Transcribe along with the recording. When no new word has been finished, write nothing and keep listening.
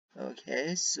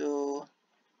Okay, so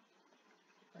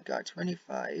I got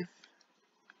 25.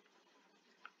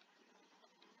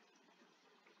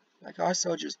 Like our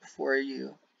soldiers before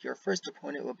you, your first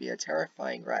opponent will be a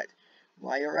terrifying rat.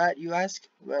 Why a rat, you ask?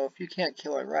 Well, if you can't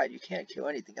kill a rat, you can't kill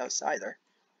anything else either.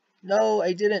 No,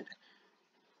 I didn't.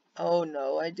 Oh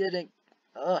no, I didn't.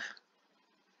 Ugh.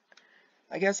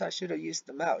 I guess I should have used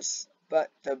the mouse,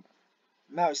 but the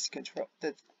mouse control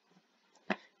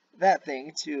that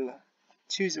thing to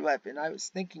choose a weapon. I was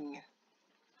thinking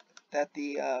that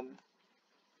the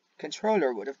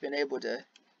controller would have been able to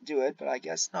do it, but I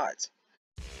guess not.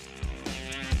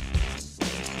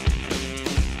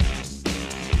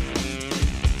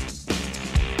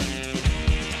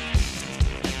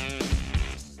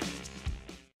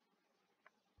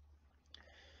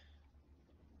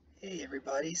 Hey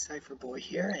everybody, SEIFERBOY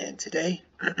here, and today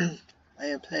I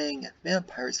am playing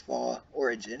Vamp'Ire's Fall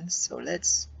Origins, so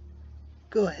let's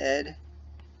go ahead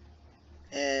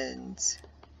and...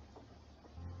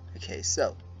 Okay,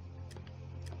 so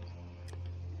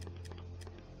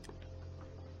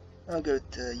I'll go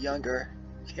with the younger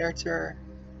character,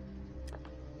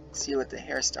 see what the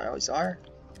hairstyles are.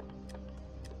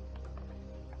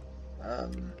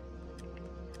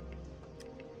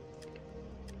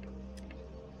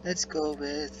 Let's go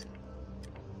with,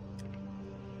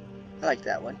 I like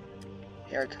that one.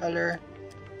 Hair color.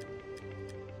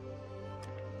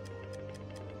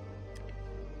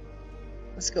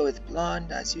 Let's go with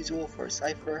blonde as usual for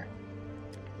Cypher.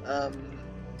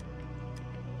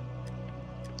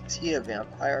 Is he a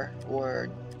vampire or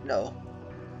no?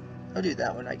 I'll do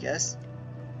that one, I guess.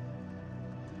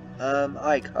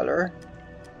 Eye color.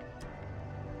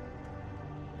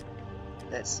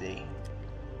 Let's see.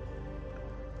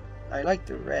 I like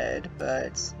the red,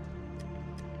 but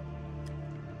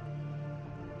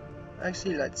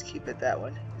actually let's keep it that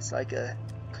one. It's like a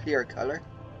clear color.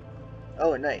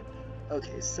 Oh, a name.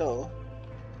 Okay, so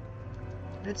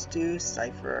let's do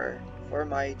Cypher for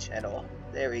my channel.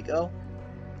 There we go.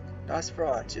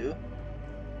 Nosferatu.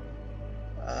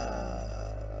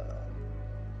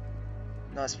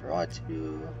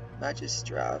 Nosferatu,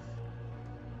 Magistraf.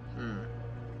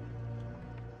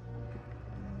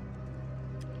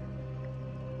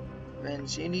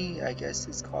 Rangini, I guess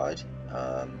it's called.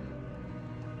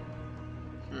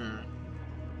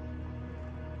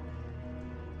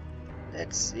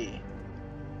 Let's see.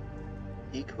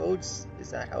 E-codes? Is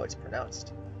that how it's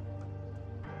pronounced?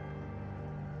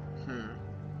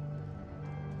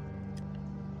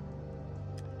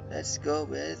 Let's go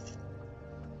with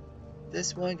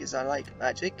this one because I like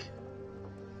magic.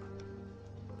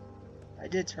 I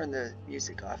did turn the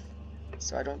music off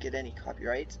so I don't get any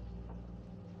copyright.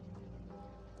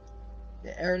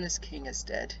 The heirless king is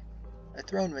dead. A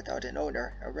throne without an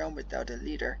owner, a realm without a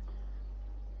leader.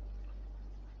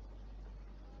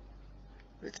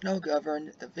 With no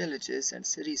govern, the villages and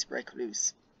cities break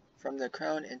loose from the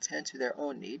crown and tend to their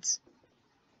own needs.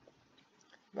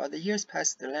 While the years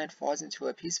pass, the land falls into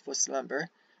a peaceful slumber,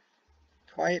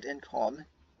 quiet and calm.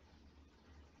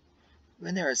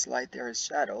 When there is light, there is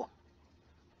shadow.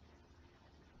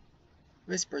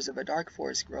 Whispers of a dark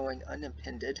forest growing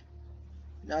unimpeded.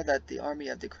 Now that the army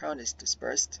of the crown is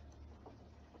dispersed,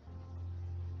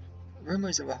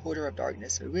 rumors of a holder of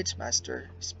darkness, a Witchmaster,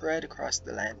 spread across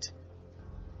the land.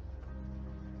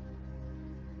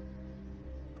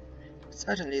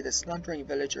 Suddenly, the slumbering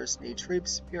villagers need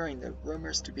troops, fearing the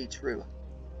rumors to be true.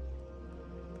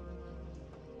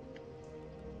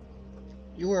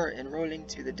 You are enrolling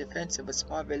to the defense of a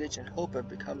small village in hope of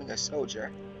becoming a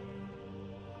soldier.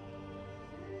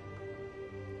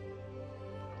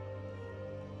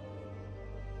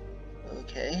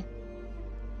 Okay.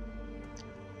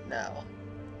 Now.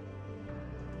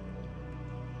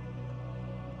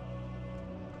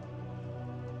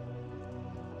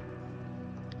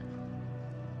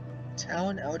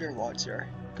 Town Elder Walter.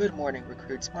 Good morning,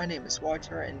 recruits. My name is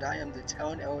Walter, and I am the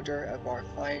town elder of our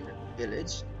fine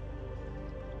village.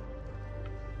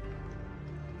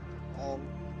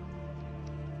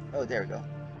 Oh, there we go.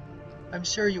 I'm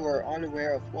sure you are all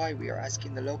aware of why we are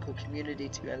asking the local community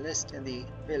to enlist in the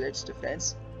village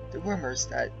defense. The rumors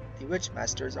that the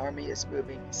Witchmaster's army is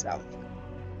moving south.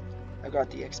 I got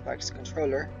the Xbox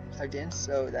controller plugged in,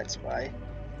 so that's why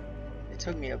it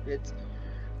took me a bit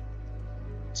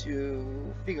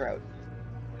to figure out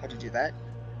how to do that.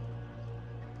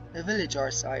 A village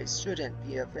our size shouldn't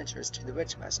be of interest to the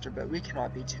Witchmaster, but we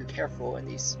cannot be too careful in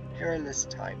these perilous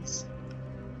times.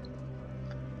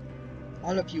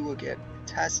 All of you will get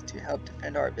tasked to help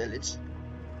defend our village.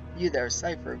 You there,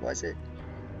 Cypher, was it?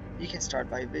 You can start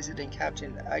by visiting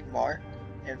Captain Agmar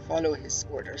and follow his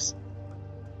orders.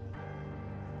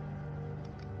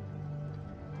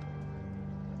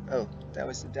 Oh, that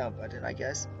was the down button, I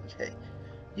guess. Okay.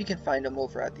 You can find them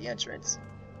over at the entrance.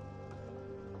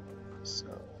 So...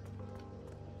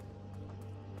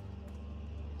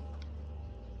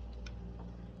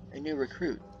 a new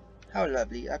recruit. How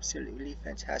lovely, absolutely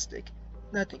fantastic.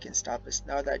 Nothing can stop us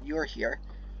now that you're here.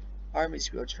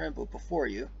 Armies will tremble before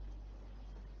you.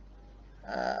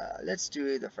 Let's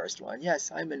do the first one.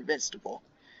 Yes, I'm invincible.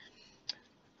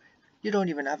 You don't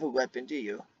even have a weapon, do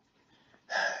you?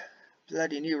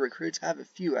 Bloody new recruits have a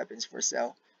few weapons for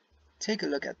sale. Take a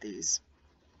look at these.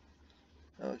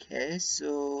 Okay,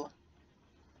 so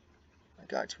I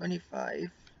got 25.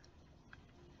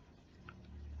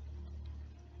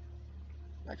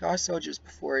 Like our soldiers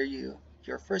before you,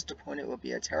 your first opponent will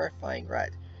be a terrifying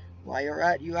rat. Why a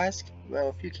rat, you ask?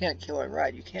 Well, if you can't kill a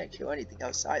rat, you can't kill anything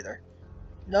else either.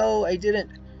 No, I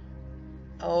didn't.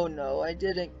 Oh no, I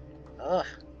didn't. Ugh.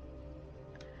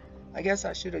 I guess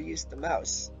I should have used the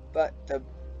mouse, but the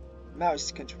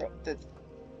mouse control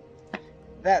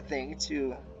that thing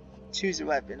to choose a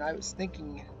weapon. I was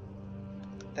thinking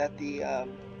that the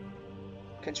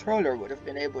controller would have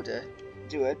been able to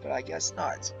do it, but I guess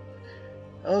not.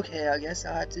 Okay, I guess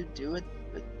I'll have to do it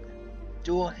with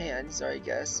dual hands, I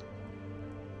guess.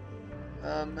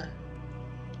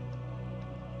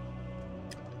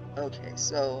 Okay,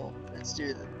 so let's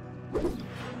do the...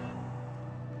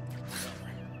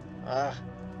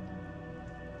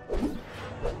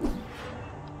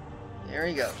 there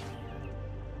we go.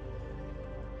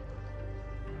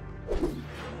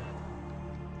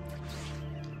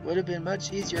 Would have been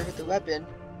much easier with the weapon.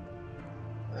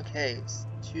 Okay,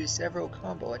 choose several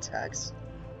combo attacks.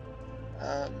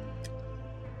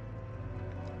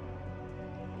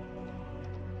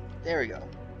 There we go.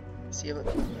 See what...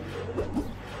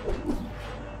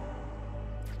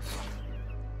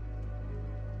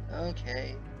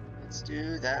 okay, let's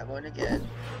do that one again.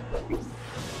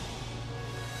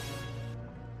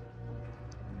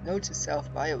 Note to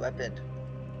self, buy a weapon.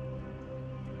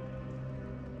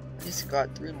 At least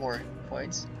got 3 more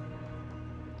points.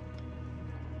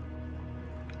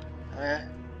 I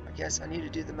guess I need to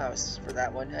do the mouse for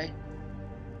that one, hey?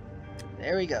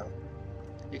 There we go.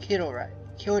 You killed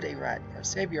a rat. Our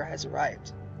savior has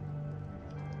arrived.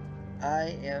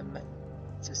 I am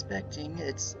suspecting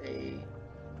it's a...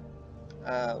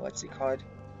 what's it called?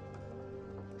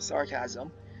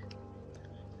 Sarcasm.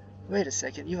 Wait a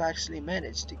second, you actually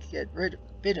managed to get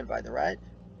bitten by the rat.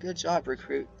 Good job,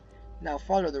 recruit. Now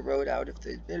follow the road out of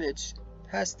the village,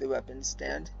 past the weapons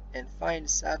stand, and find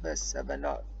Sava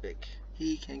Savanovic.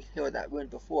 He can heal that wound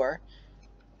before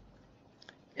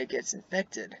it gets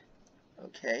infected.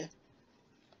 Okay.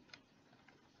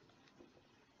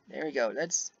 There we go.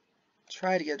 Let's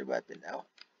try to get a weapon now.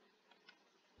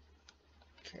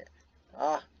 Okay.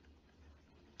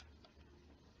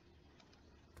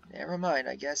 Never mind.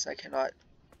 I guess I cannot.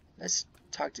 Let's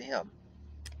talk to him.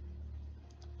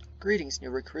 Greetings, new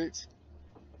recruit.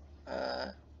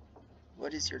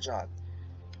 What is your job?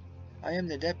 I am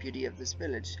the deputy of this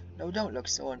village. No, don't look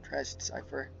so impressed,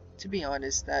 Cipher. To be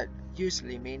honest, that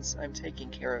usually means I'm taking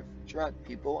care of drunk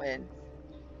people and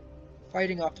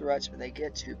fighting off the rats when they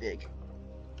get too big.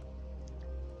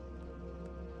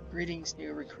 Greetings,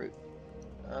 new recruit.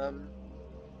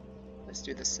 Let's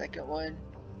do the second one.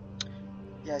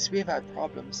 Yes, we have had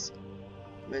problems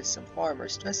with some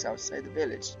farmers just outside the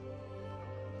village.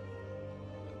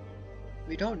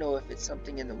 We don't know if it's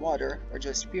something in the water or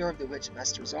just fear of the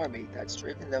Witchmaster's army that's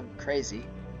driven them crazy,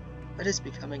 but it's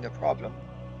becoming a problem.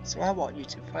 So I want you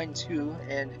to find 2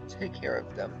 and take care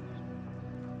of them.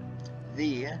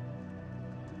 The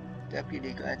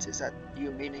deputy glances at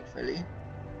you meaningfully.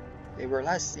 They were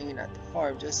last seen at the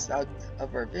farm just south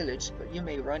of our village, but you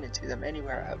may run into them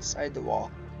anywhere outside the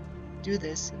wall. Do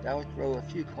this and I'll throw a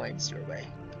few coins your way.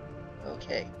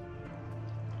 Okay.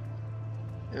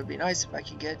 It would be nice if I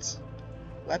could get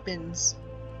weapons.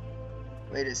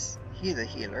 Wait, is he the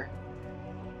healer?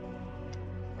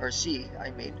 Or she,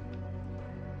 I mean.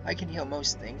 I can heal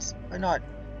most things, but not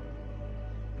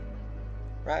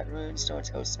rat runes. Don't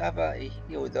tell Sava a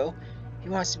heal though. He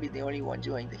wants to be the only one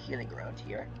doing the healing around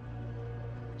here.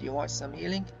 Do you want some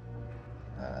healing?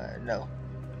 No.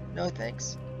 No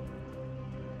thanks.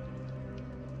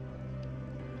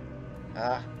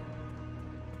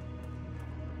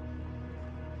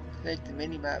 Click the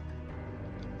mini-map.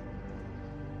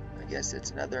 I guess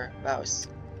it's another mouse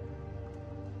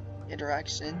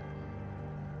interaction.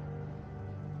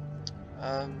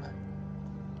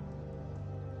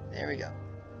 There we go.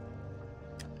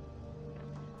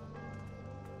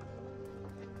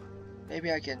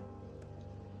 Maybe I can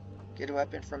get a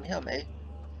weapon from him, eh?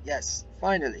 Yes,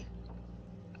 finally.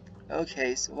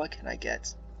 Okay, so what can I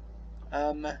get?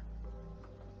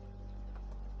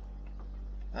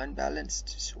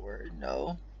 Unbalanced sword,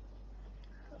 no.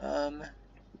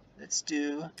 Let's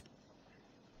do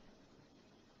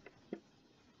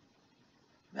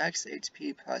max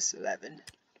HP plus 11.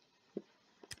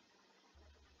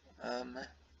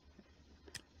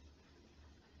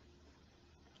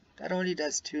 That only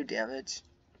does 2 damage.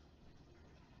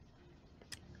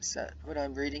 Is that what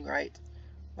I'm reading right?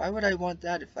 Why would I want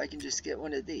that if I can just get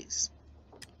one of these?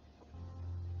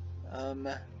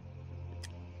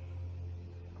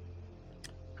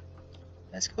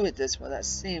 Let's go with this one. That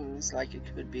seems like it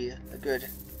could be a good,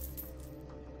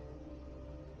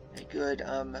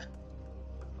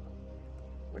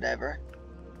 whatever.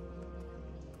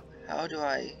 How do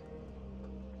I...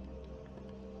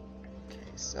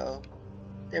 Okay, so,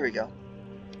 there we go.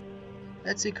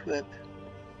 Let's equip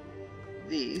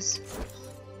these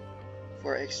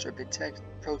for extra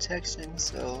protection,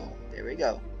 so there we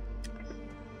go.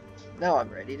 Now I'm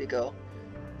ready to go.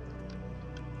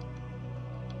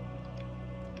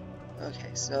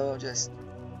 Okay, so just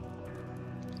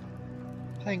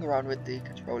playing around with the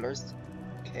controllers.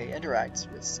 Okay, interact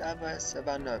with Sava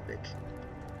Savanovic.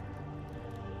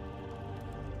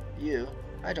 You,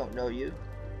 I don't know you.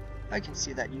 I can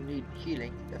see that you need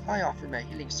healing. If I offer my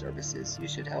healing services, you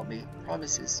should help me.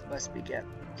 Promises must be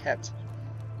kept.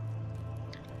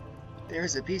 There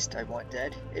is a beast I want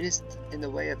dead. It is in the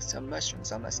way of some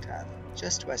mushrooms I must have,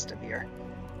 just west of here.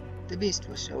 The beast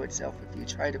will show itself if you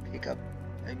try to pick up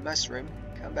a mushroom.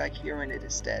 Come back here when it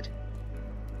is dead.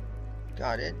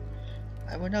 Got it.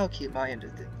 I will now keep my end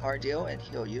of the ordeal and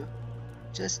heal you.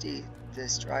 Just eat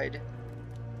this dried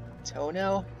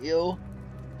toenail, heal.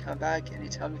 Come back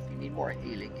anytime if you need more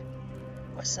healing.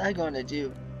 What's that gonna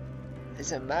do?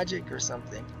 Is it magic or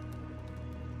something?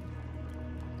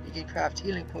 You can craft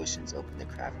healing potions. Open the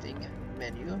crafting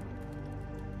menu.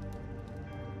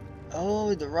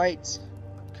 Oh, the right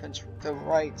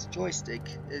joystick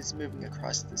is moving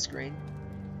across the screen,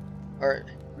 or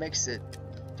makes it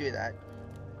do that.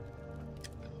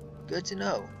 Good to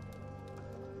know.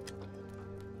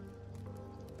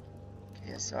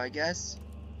 Okay, so I guess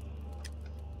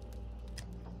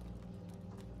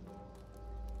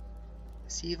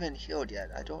is he even healed yet?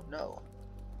 I don't know.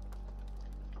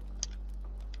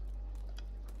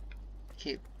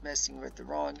 Keep messing with the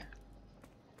wrong.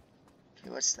 Okay,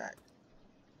 what's that?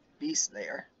 Beast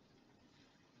lair.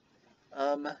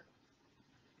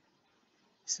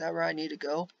 Is that where I need to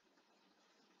go?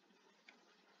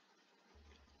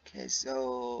 Okay,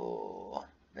 so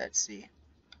let's see.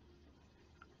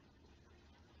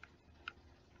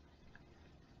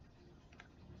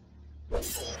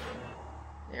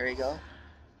 There we go.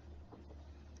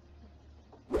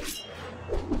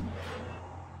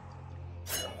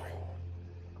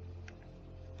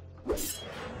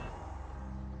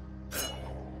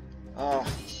 Oh.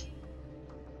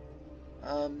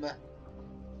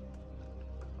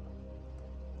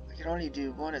 I can only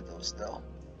do one of those though.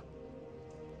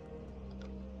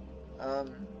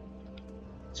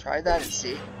 Try that and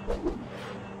see.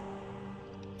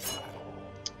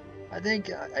 I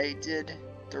think I did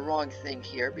the wrong thing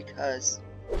here because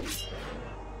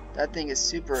that thing is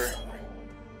super.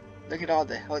 Look at all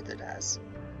the health it has.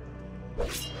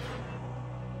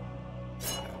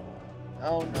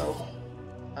 Oh no.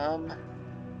 I'm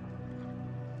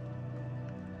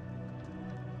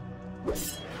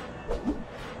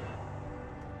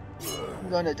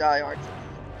gonna die, aren't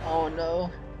I? Oh no.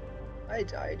 I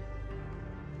died.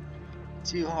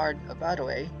 Too hard a battle,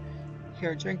 eh?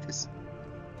 Here, drink this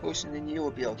potion and you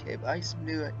will be okay. Buy some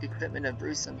new equipment and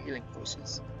brew some healing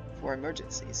potions for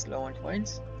emergencies. Low on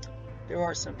coins? There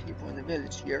are some people in the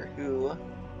village here who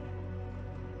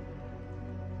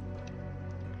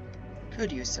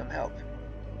could use some help.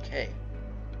 Okay.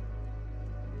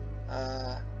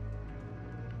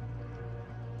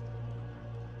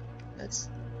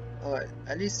 Oh,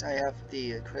 at least I have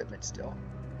the equipment still.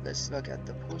 Let's look at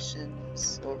the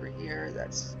potions over here.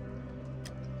 That's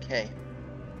okay.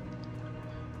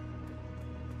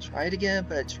 Try it again,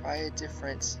 but try a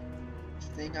different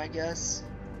thing, I guess.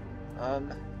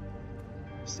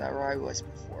 Is that where I was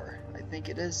before? I think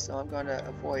it is, so I'm gonna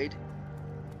avoid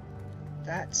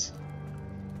that.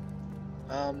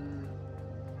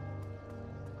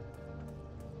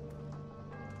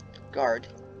 Guard.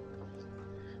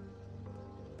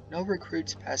 No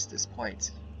recruits past this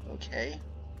point. Okay.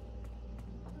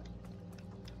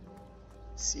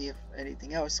 See if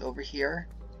anything else over here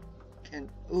can.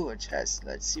 Ooh, a chest.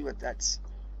 Let's see what that's.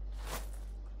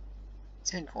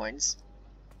 10 coins.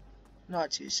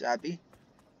 Not too shabby.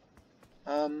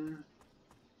 Ooh,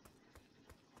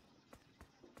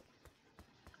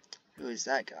 Who's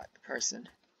that guy? Person.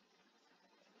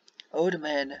 Old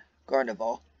Man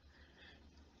Garnival.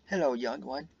 Hello, young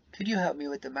one. Could you help me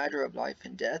with the matter of life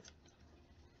and death?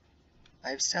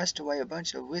 I've stashed away a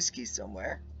bunch of whiskey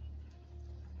somewhere.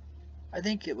 I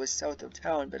think it was south of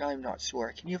town, but I'm not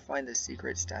sure. Can you find the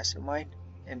secret stash of mine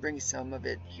and bring some of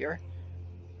it here?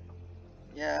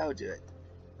 Yeah, I'll do it.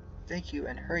 Thank you,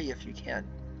 and hurry if you can.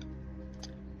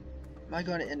 Am I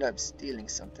going to end up stealing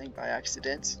something by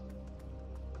accident?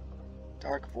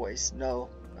 Dark voice. No,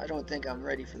 I don't think I'm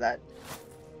ready for that.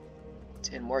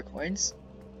 10 more coins.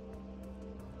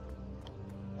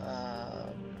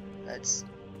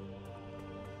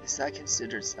 Is that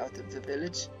considered south of the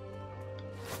village?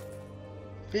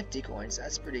 50 coins,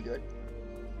 that's pretty good.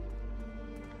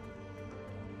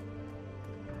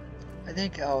 I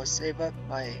think I'll save up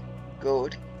my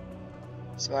gold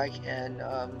so I can,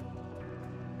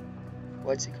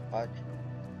 what's it called?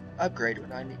 Upgrade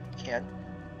when I can.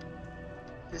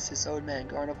 This is Old Man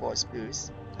Garnival's booze.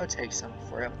 I'll take some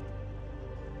for him.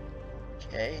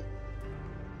 Okay.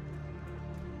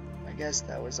 I guess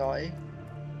that was all, eh?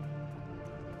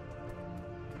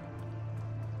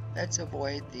 Let's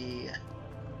avoid the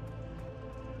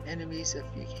enemies if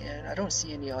you can. I don't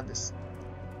see any on this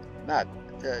map,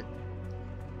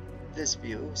 this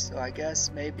view, so I guess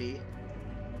maybe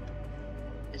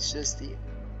it's just the...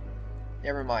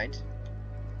 Never mind.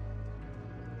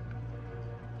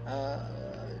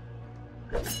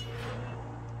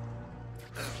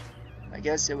 I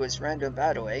guess it was random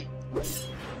battle, eh?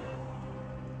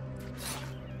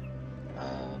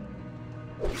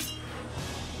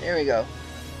 There we go.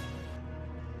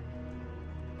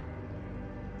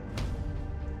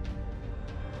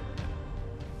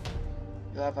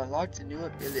 You have unlocked a new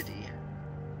ability.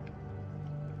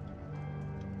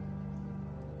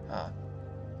 Huh.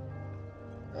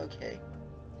 Okay.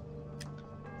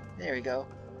 There we go.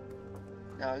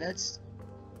 Now let's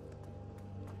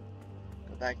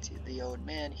go back to the old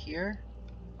man here.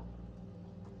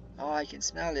 Oh, I can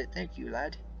smell it. Thank you,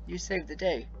 lad. You saved the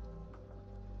day.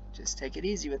 Just take it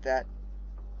easy with that.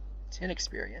 10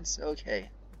 experience. Okay.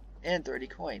 And 30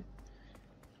 coin.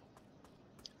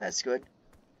 That's good.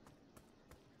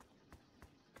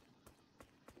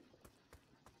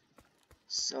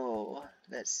 So,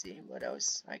 let's see what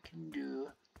else I can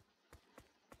do.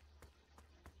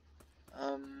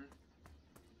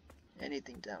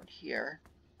 Anything down here?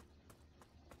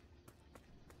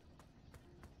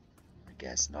 I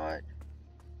guess not.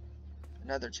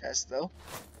 Another chest though.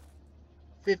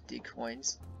 50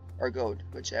 coins, or gold,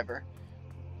 whichever.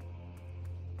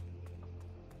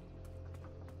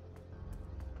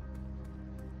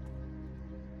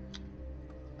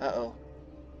 Uh-oh.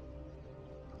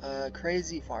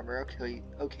 Crazy farmer.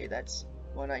 Okay, that's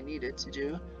what I needed to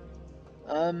do.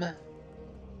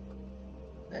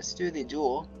 Let's do the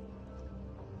duel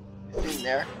thing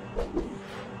there.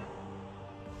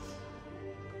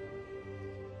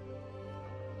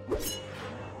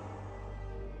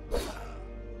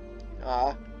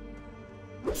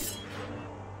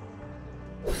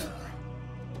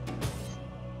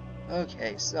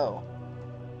 Okay, so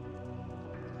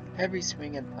heavy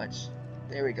swing and punch.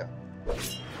 There we go.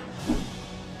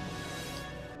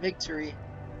 Victory.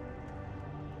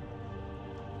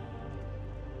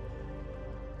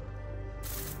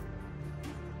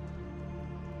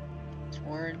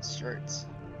 Torn shirts.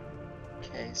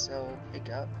 Okay, so pick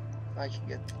up. If I can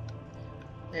get.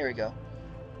 There we go.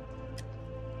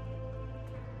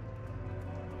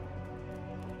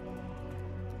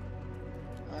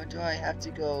 Do I have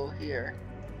to go here?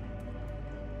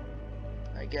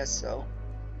 I guess so.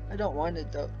 I don't want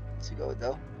it to go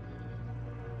though.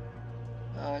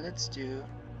 Let's do.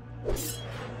 On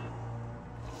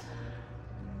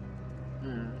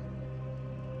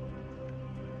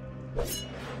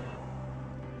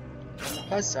the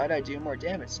plus side, I do more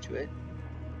damage to it.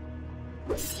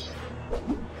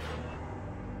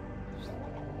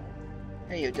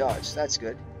 Hey, you dodge. That's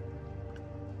good.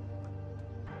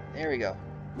 There we go.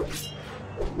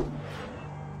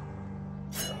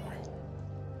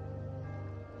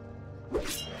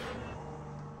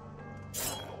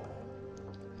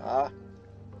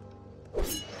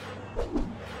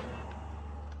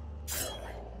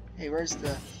 Hey, where's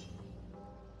the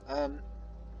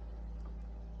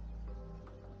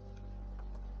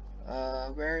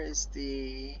where is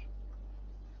the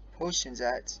potions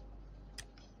at?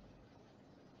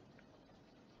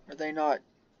 Are they not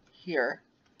here?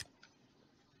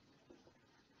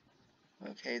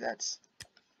 Okay, that's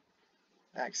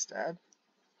backstab.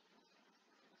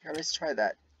 Here, let's try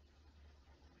that.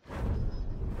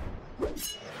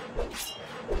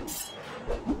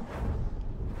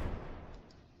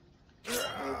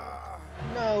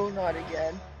 not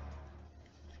again.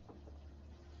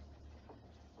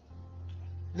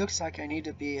 Looks like I need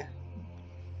to be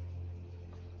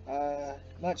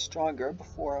much stronger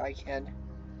before I can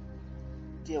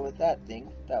deal with that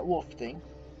thing, that wolf thing.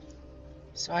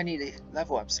 So I need to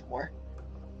level up some more.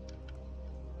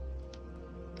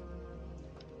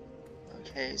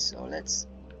 Okay, so let's...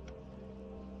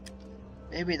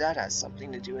 maybe that has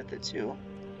something to do with it too.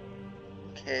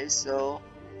 Okay, so...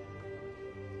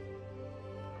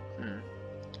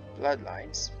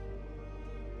 bloodlines.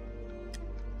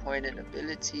 Point and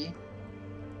ability.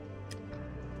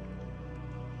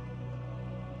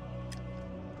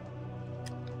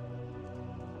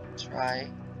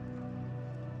 Try.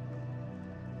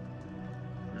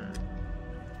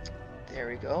 There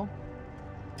we go.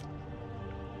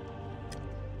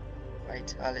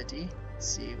 Vitality. Let's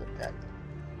see what that...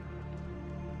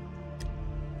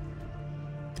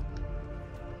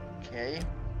 okay.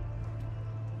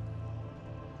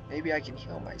 Maybe I can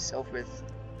heal myself with...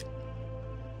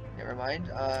 never mind.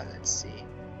 Let's see.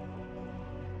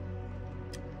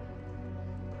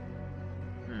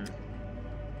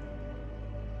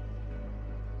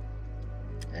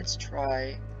 Let's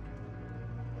try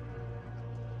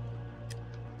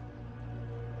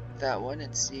that one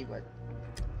and see what...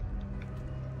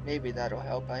 maybe that'll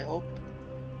help, I hope.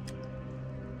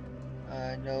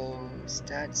 No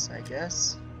stats, I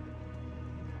guess.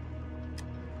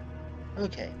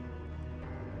 Okay.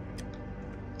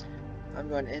 I'm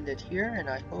going to end it here, and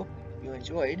I hope you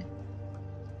enjoyed.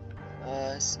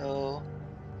 So,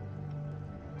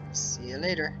 see you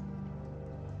later.